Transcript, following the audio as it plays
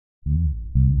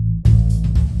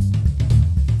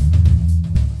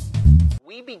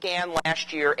We began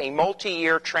last year a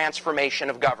multi-year transformation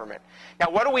of government.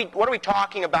 Now, what are we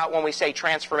talking about when we say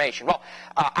transformation? Well,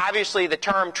 obviously the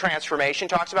term transformation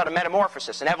talks about a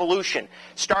metamorphosis, an evolution,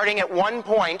 starting at one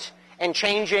point and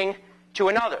changing to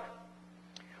another.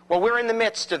 Well, we're in the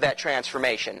midst of that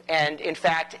transformation, and in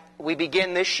fact, we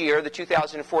begin this year, the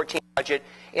 2014 budget,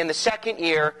 in the second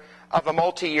year of a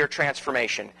multi-year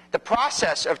transformation. The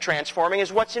process of transforming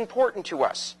is what's important to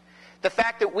us. The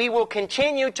fact that we will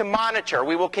continue to monitor,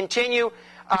 we will continue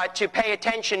to pay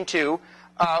attention to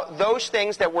those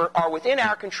things that are within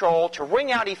our control to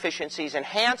wring out efficiencies,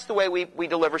 enhance the way we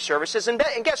deliver services, and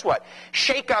guess what?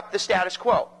 Shake up the status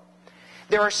quo.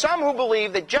 There are some who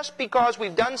believe that just because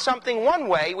we've done something one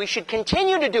way, we should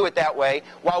continue to do it that way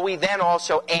while we then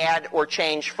also add or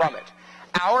change from it.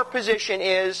 Our position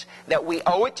is that we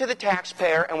owe it to the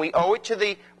taxpayer and we owe it to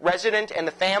the resident and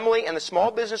the family and the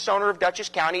small business owner of Dutchess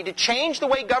County to change the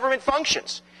way government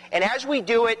functions. And as we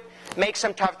do it, make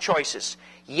some tough choices.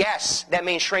 Yes, that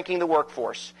means shrinking the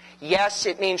workforce. Yes,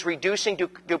 it means reducing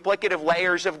duplicative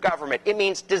layers of government. It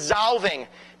means dissolving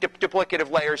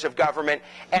duplicative layers of government.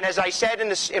 And as I said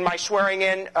in my swearing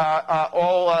in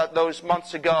all those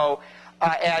months ago,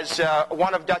 as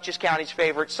one of Dutchess County's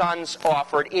favorite sons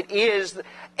offered, it is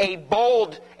a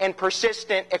bold and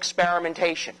persistent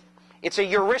experimentation. It's a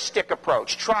heuristic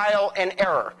approach, trial and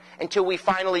error, until we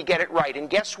finally get it right. And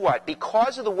guess what?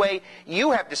 Because of the way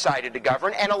you have decided to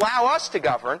govern and allow us to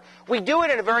govern, we do it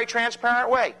in a very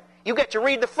transparent way. You get to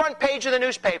read the front page of the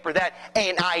newspaper that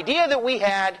an idea that we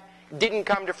had didn't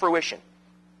come to fruition.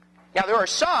 Now, there are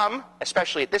some,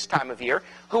 especially at this time of year,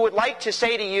 who would like to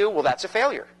say to you, well, that's a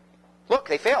failure. Look,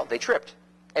 they failed, they tripped,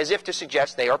 as if to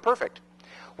suggest they are perfect.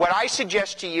 What I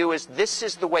suggest to you is this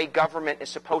is the way government is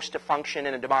supposed to function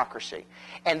in a democracy.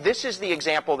 And this is the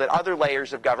example that other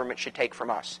layers of government should take from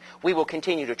us. We will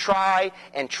continue to try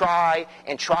and try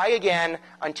and try again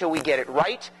until we get it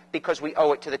right, because we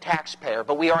owe it to the taxpayer.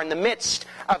 But we are in the midst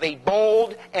of a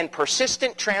bold and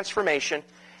persistent transformation,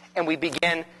 and we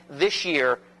begin this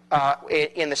year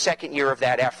in the second year of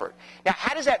that effort. Now,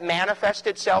 how does that manifest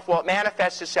itself? Well, it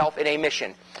manifests itself in a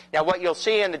mission. Now, what you'll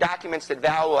see in the documents that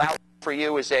Val will outline for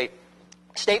you is a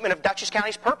statement of Dutchess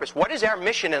County's purpose. What is our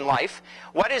mission in life?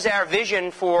 What is our vision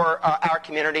for our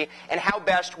community? And how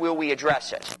best will we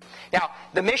address it? Now,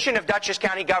 the mission of Dutchess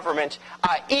County Government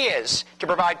is to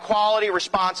provide quality,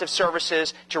 responsive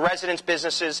services to residents,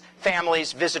 businesses,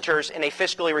 families, visitors in a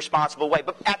fiscally responsible way.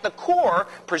 But at the core,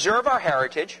 preserve our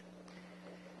heritage,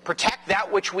 protect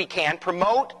that which we can,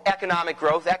 promote economic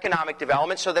growth, economic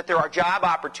development, so that there are job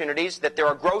opportunities, that there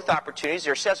are growth opportunities,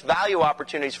 there are assessed value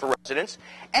opportunities for residents,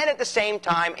 and at the same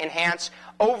time enhance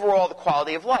overall the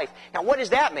quality of life. Now, what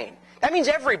does that mean? That means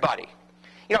everybody.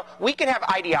 You know, we can have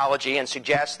ideology and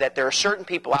suggest that there are certain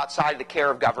people outside of the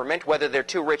care of government, whether they're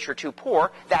too rich or too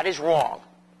poor. That is wrong.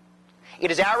 It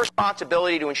is our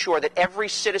responsibility to ensure that every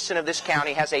citizen of this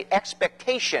county has an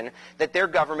expectation that their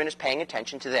government is paying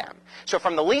attention to them. So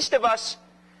from the least of us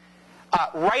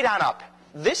right on up,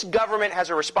 this government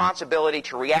has a responsibility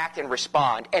to react and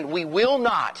respond, and we will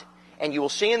not, and you will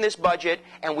see in this budget,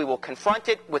 and we will confront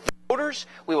it with voters,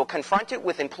 we will confront it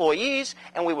with employees,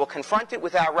 and we will confront it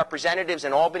with our representatives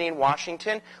in Albany and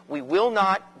Washington. We will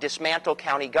not dismantle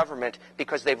county government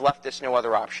because they've left us no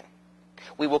other option.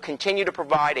 We will continue to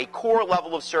provide a core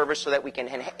level of service so that we can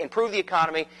improve the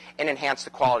economy and enhance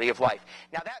the quality of life.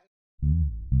 Now that